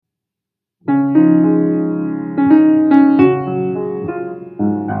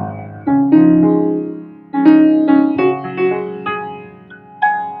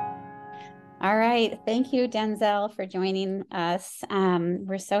Thank you, Denzel, for joining us.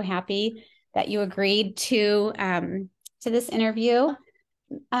 We're so happy that you agreed to this interview.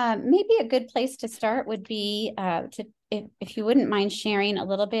 Maybe a good place to start would be to if you wouldn't mind sharing a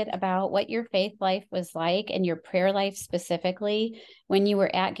little bit about what your faith life was like and your prayer life specifically when you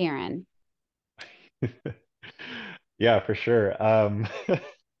were at Garin. Yeah, for sure.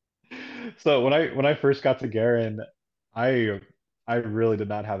 So when I first got to Garen, I I really did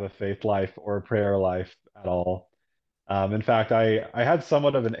not have a faith life or a prayer life at all. In fact, I had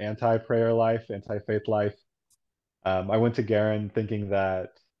somewhat of an anti-prayer life, anti-faith life. I went to Garen thinking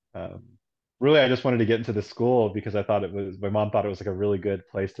that really I just wanted to get into the school because I thought it was my mom thought it was like a really good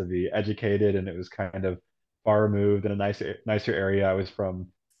place to be educated, and it was kind of far removed in a nicer area. I was from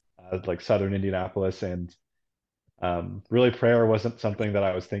like southern Indianapolis, and really, prayer wasn't something that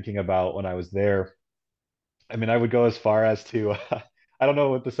I was thinking about when I was there. I mean, I would go as far as to, I don't know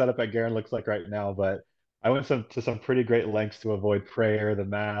what the setup at Garen looks like right now, but I went to some pretty great lengths to avoid prayer, the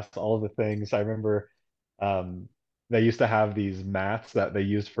mass, all of the things. I remember um, they used to have these mats that they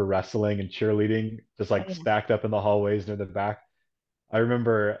used for wrestling and cheerleading, just Oh, like yeah. stacked up in the hallways near the back. I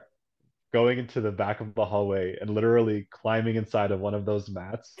remember going into the back of the hallway and literally climbing inside of one of those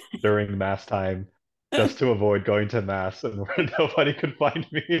mats during mass time just to avoid going to mass and where nobody could find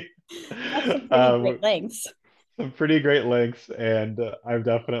me. That's some pretty great Um, lengths. some pretty great lengths, and I've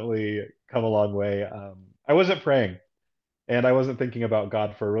definitely come a long way. I wasn't praying and I wasn't thinking about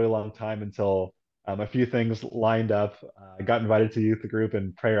God for a really long time until a few things lined up. I got invited to youth group,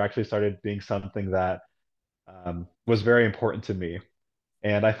 and prayer actually started being something that was very important to me.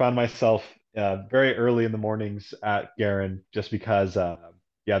 And I found myself very early in the mornings at Garin just because,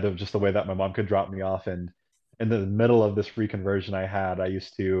 yeah, just the way that my mom could drop me off. And in the middle of this free conversion I had, I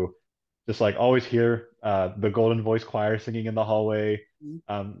used to just like always hear the Golden Voice Choir singing in the hallway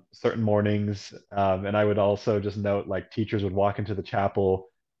certain mornings. And I would also just note like teachers would walk into the chapel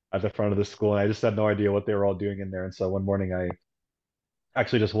at the front of the school, and I just had no idea what they were all doing in there. And so one morning I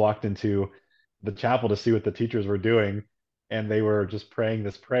actually just walked into the chapel to see what the teachers were doing, and they were just praying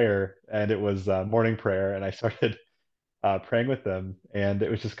this prayer, and it was morning prayer, and I started praying with them, and it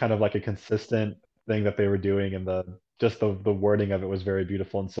was just kind of like a consistent thing that they were doing, and the wording of it was very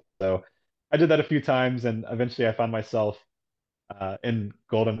beautiful, and so I did that a few times, and eventually I found myself in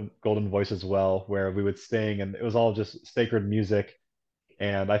Golden Voice as well, where we would sing, and it was all just sacred music,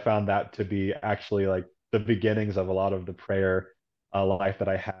 and I found that to be actually like the beginnings of a lot of the prayer life that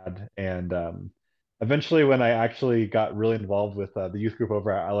I had. And eventually, when I actually got really involved with the youth group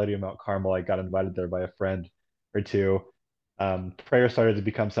over at Our Lady of Mount Carmel, I got invited there by a friend or two. Prayer started to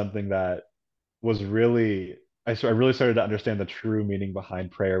become something that was really, I really started to understand the true meaning behind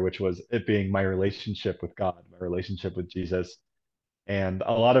prayer, which was it being my relationship with God, my relationship with Jesus. And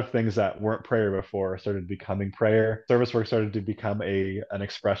a lot of things that weren't prayer before started becoming prayer. Service work started to become an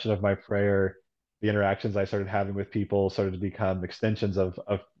expression of my prayer. The interactions I started having with people started to become extensions of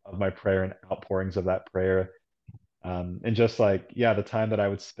my prayer and outpourings of that prayer. And just like, yeah, the time that I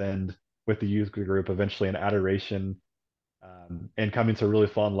would spend with the youth group, eventually in adoration, and coming to really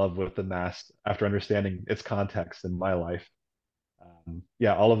fall in love with the Mass after understanding its context in my life.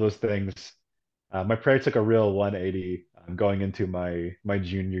 Yeah, all of those things. My prayer took a real 180 going into my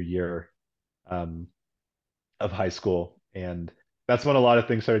junior year um, of high school, and that's when a lot of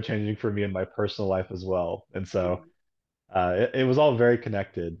things started changing for me in my personal life as well. And so it was all very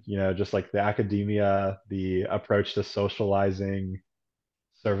connected, just like the academia, the approach to socializing,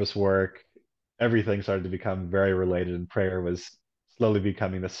 service work, everything started to become very related, and prayer was slowly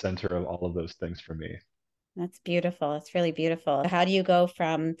becoming the center of all of those things for me. That's beautiful. It's really beautiful. How do you go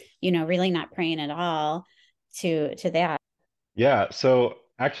from, really not praying at all to that? Yeah, so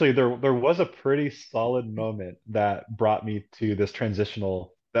actually there was a pretty solid moment that brought me to this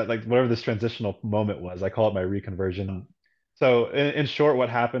transitional that like whatever this transitional moment was, I call it my reconversion. So in short, what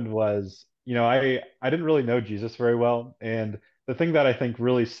happened was, I didn't really know Jesus very well, and the thing that I think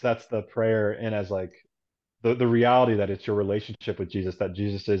really sets the prayer in as like the reality that it's your relationship with Jesus, that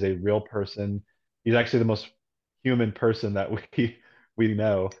Jesus is a real person. He's actually the most human person that we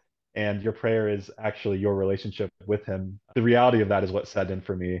know, and your prayer is actually your relationship with him. The reality of that is what set in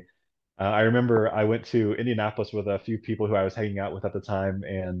for me. I remember I went to Indianapolis with a few people who I was hanging out with at the time,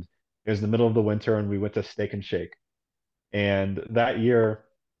 and it was the middle of the winter, and we went to Steak and Shake. And that year,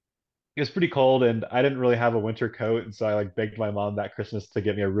 it was pretty cold, and I didn't really have a winter coat, and so I like begged my mom that Christmas to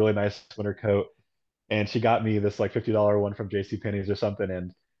get me a really nice winter coat, and she got me this like $50 one from J.C. Penney's or something,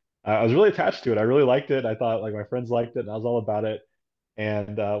 and I was really attached to it. I really liked it. I thought like my friends liked it, and I was all about it.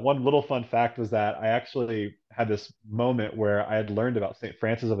 And one little fun fact was that I actually had this moment where I had learned about St.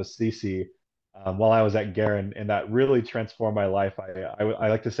 Francis of Assisi while I was at Garin, and that really transformed my life. I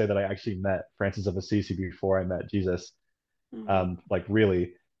like to say that I actually met Francis of Assisi before I met Jesus, Oh, like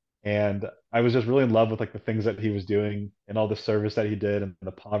really. And I was just really in love with like the things that he was doing and all the service that he did and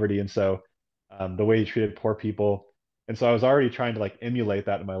the poverty. And so the way he treated poor people. And so I was already trying to like emulate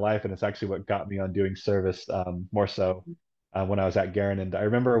that in my life. And it's actually what got me on doing service more so when I was at Garin. And I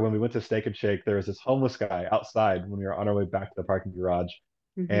remember when we went to Steak and Shake, there was this homeless guy outside when we were on our way back to the parking garage.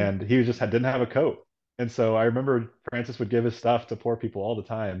 mm-hmm. And he just didn't have a coat. And so I remember Francis would give his stuff to poor people all the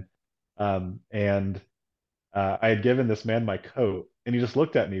time. And I had given this man my coat, and he just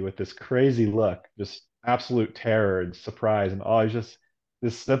looked at me with this crazy look, just absolute terror and surprise and awe. He's just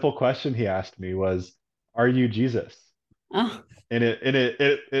this simple question he asked me was, "Are you Jesus?" Oh, And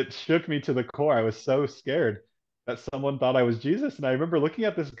it shook me to the core. I was so scared that someone thought I was Jesus, and I remember looking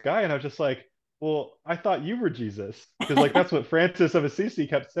at this guy, and I was just like, "Well, I thought you were Jesus," because like that's what Francis of Assisi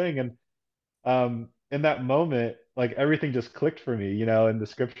kept saying, and in that moment, like everything just clicked for me. In the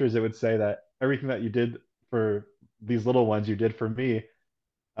scriptures, it would say that everything that you did for these little ones, you did for me.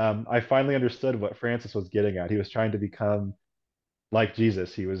 I finally understood what Francis was getting at. He was trying to become like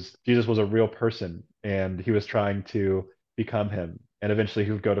Jesus. Jesus was a real person, and he was trying to become him. And eventually,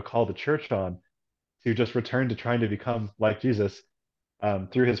 he would go to call the church on to just return to trying to become like Jesus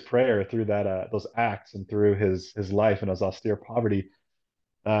through his prayer, through that those acts, and through his life and his austere poverty.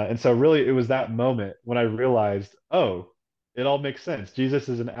 And so really it was that moment when I realized, oh, it all makes sense. Jesus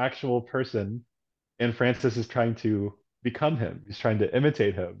is an actual person and Francis is trying to become him. He's trying to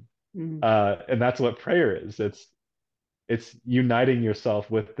imitate him. mm, And that's what prayer is. It's uniting yourself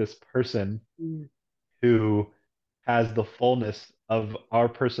with this person mm, who has the fullness of our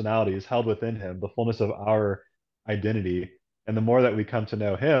personalities held within him, the fullness of our identity. And the more that we come to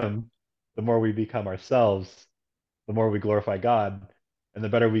know him, the more we become ourselves, the more we glorify God, and the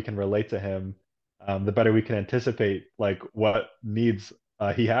better we can relate to Him, the better we can anticipate like what needs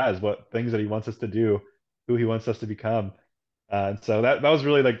He has, what things that He wants us to do, who He wants us to become. And so that was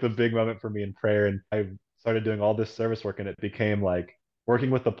really like the big moment for me in prayer. And I started doing all this service work, and it became like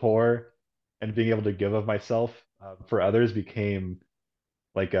working with the poor and being able to give of myself for others became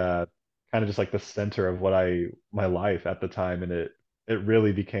like kind of just like the center of what I my life at the time, and it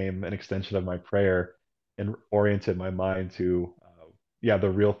really became an extension of my prayer and oriented my mind to yeah,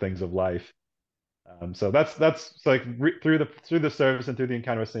 the real things of life. So that's so like through the service and through the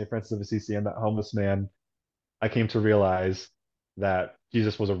encounter with Saint Francis of Assisi and that homeless man, I came to realize that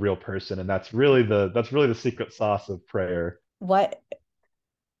Jesus was a real person, and that's really the secret sauce of prayer. what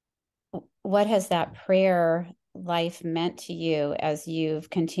what has that prayer life meant to you as you've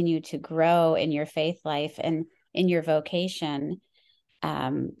continued to grow in your faith life and in your vocation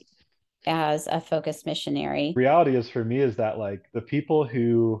um, as a focused missionary? Reality is for me is that like the people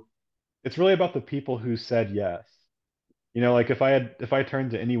who it's really about the people who said yes. Like if I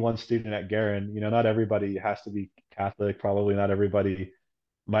turned to any one student at Garin, not everybody has to be Catholic, probably not everybody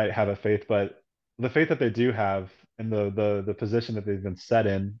might have a faith, but the faith that they do have and the position that they've been set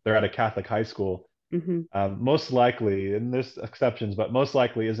in, they're at a Catholic high school. Mm-hmm, Most likely, and there's exceptions, but most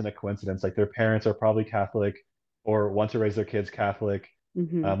likely isn't a coincidence. Like their parents are probably Catholic or want to raise their kids Catholic.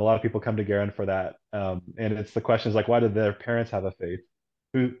 mm-hmm, A lot of people come to Garin for that. And it's the question is like, why did their parents have a faith?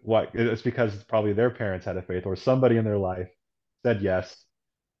 What? It's because probably their parents had a faith or somebody in their life said yes.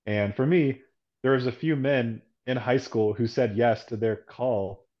 And for me, there was a few men in high school who said yes to their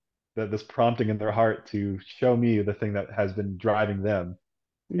call, that this prompting in their heart to show me the thing that has been driving them.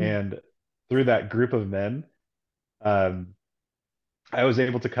 mm, And through that group of men, um, I was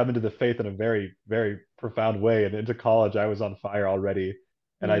able to come into the faith in a very, very profound way. And into college, I was on fire already.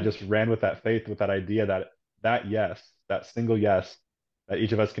 And I yeah, just ran with that faith, with that idea that that yes, that single yes that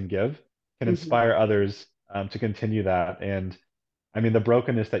each of us can give can mm-hmm, inspire others to continue that. And I mean, the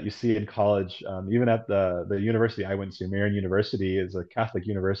brokenness that you see in college, even at the university I went to, Marian University is a Catholic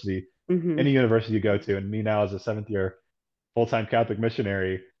university. mm-hmm, Any university you go to, and me now as a seventh year full-time Catholic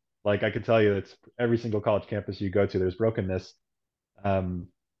missionary, like I could tell you, it's every single college campus you go to, there's brokenness. Um,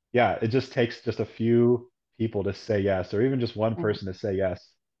 yeah, it just takes just a few people to say yes, or even just one yeah, person to say yes.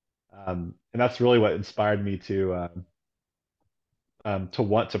 And that's really what inspired me to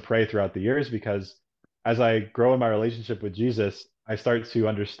want to pray throughout the years, because as I grow in my relationship with Jesus, I start to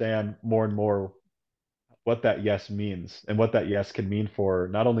understand more and more what that yes means and what that yes can mean for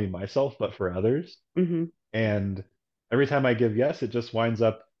not only myself, but for others. mm-hmm, And every time I give yes, it just winds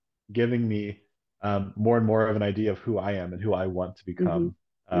up giving me more and more of an idea of who I am and who I want to mm-hmm, become.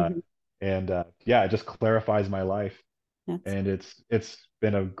 Uh, mm-hmm. and yeah, it just clarifies my life. That's And it's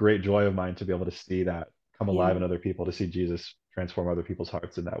been a great joy of mine to be able to see that come yeah. alive in other people, to see Jesus transform other people's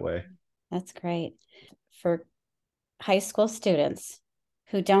hearts in that way. That's great. For high school students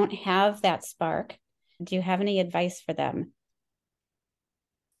who don't have that spark, do you have any advice for them?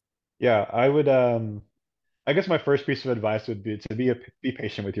 Yeah, I guess my first piece of advice would be to be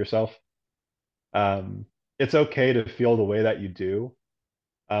patient with yourself. Um, it's okay to feel the way that you do.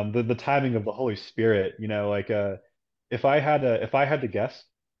 The timing of the Holy Spirit, if I had to guess,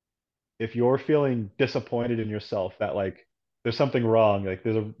 if you're feeling disappointed in yourself that like there's something wrong, like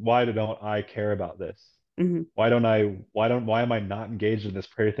why don't I care about this? Hmm. Why am I not engaged in this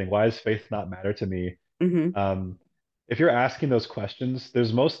prayer thing? Why does faith not matter to me? Hmm. Um, if you're asking those questions,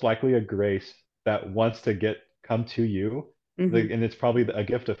 there's most likely a grace that wants to get come to you. Hmm. And it's probably a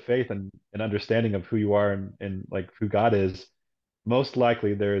gift of faith and an understanding of who you are and like who God is. Most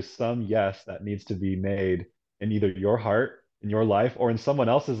likely there is some yes that needs to be made in either your heart, in your life, or in someone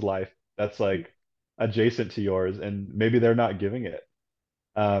else's life that's like adjacent to yours, and maybe they're not giving it.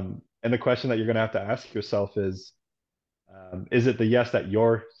 And the question that you're going to have to ask yourself is it the yes that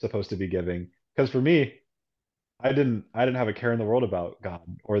you're supposed to be giving? Because for me, I didn't have a care in the world about God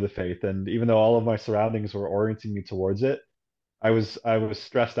or the faith, and even though all of my surroundings were orienting me towards it, I was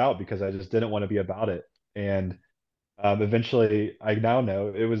stressed out because I just didn't want to be about it. And eventually, I now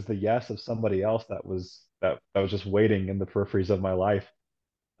know it was the yes of somebody else that was just waiting in the peripheries of my life.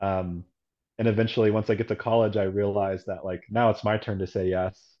 Um, and eventually, once I get to college, I realized that like now it's my turn to say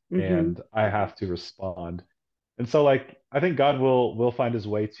yes, Hmm. and I have to respond. And so, like, I think God will find His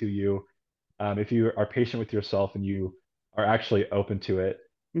way to you if you are patient with yourself and you are actually open to it.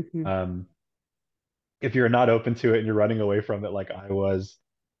 Hmm. Um, if you're not open to it and you're running away from it, like I was,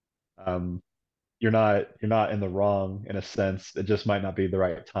 um, you're not in the wrong in a sense. It just might not be the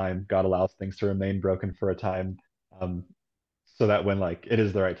right time. God allows things to remain broken for a time, um, so that when like it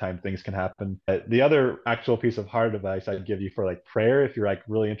is the right time, things can happen. The other actual piece of hard advice I'd give you for like prayer, if you're like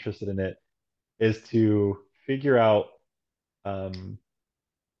really interested in it, is to figure out, um,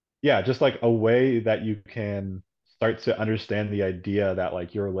 yeah, just like a way that you can start to understand the idea that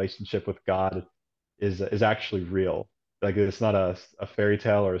like your relationship with God is actually real. Like it's not a fairy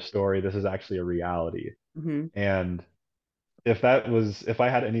tale or a story. This is actually a reality. Hmm. And if I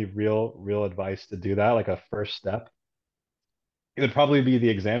had any real advice to do that, like a first step, it would probably be the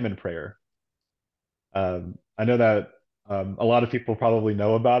examen prayer. I know that a lot of people probably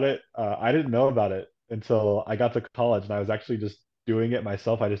know about it. I didn't know about it until I got to college, and I was actually just doing it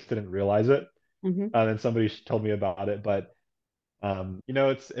myself. I just didn't realize it. Hmm. And somebody told me about it. But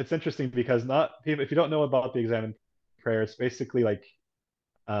it's interesting because not people, if you don't know about the examen prayer, it's basically like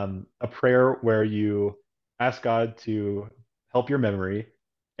a prayer where you ask God to help your memory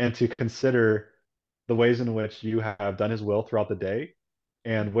and to consider the ways in which you have done His will throughout the day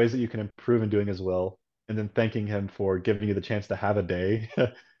and ways that you can improve in doing His will, and then thanking Him for giving you the chance to have a day,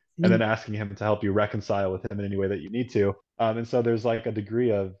 and then asking Him to help you reconcile with Him in any way that you need to. And so there's like a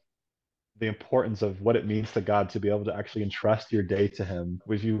degree of the importance of what it means to God to be able to actually entrust your day to Him.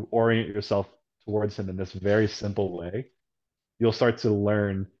 If you orient yourself towards Him in this very simple way, you'll start to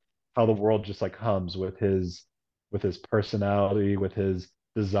learn how the world just like hums with his personality, with his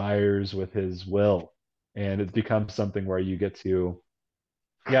desires, with his will. And it becomes something where you get to,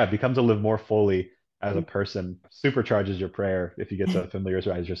 yeah, it becomes to live more fully as a person, supercharges your prayer if you get to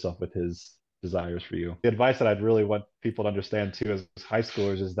familiarize yourself with his desires for you. The advice that I'd really want people to understand too as high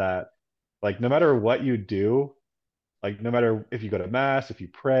schoolers is that like no matter what you do, like no matter if you go to mass, if you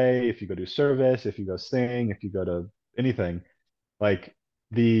pray, if you go to service, if you go sing, if you go to anything, like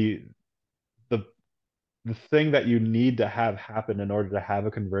the the the thing that you need to have happen in order to have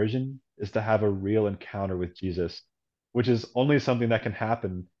a conversion is to have a real encounter with Jesus, which is only something that can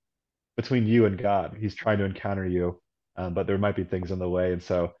happen between you and God. He's trying to encounter you, but there might be things in the way, and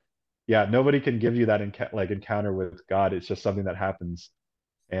so yeah, nobody can give you that encounter with God. It's just something that happens,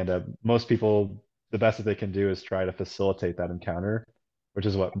 and most people, the best that they can do is try to facilitate that encounter, which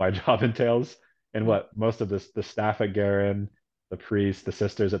is what my job entails, and what most of the staff at Garin, the priests, the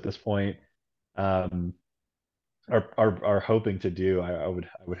sisters at this point, um, are hoping to do. I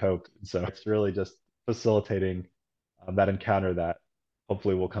would hope. So it's really just facilitating that encounter that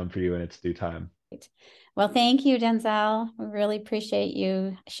hopefully will come for you in its due time. Well, thank you, Denzel. We really appreciate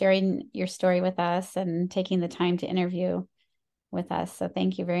you sharing your story with us and taking the time to interview with us. So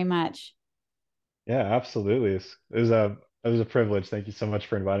thank you very much. Yeah, absolutely. It was a privilege. Thank you so much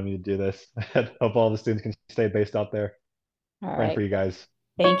for inviting me to do this. I hope all the students can stay based out there. All Praying for right. you guys.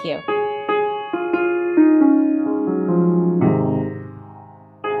 Thank you.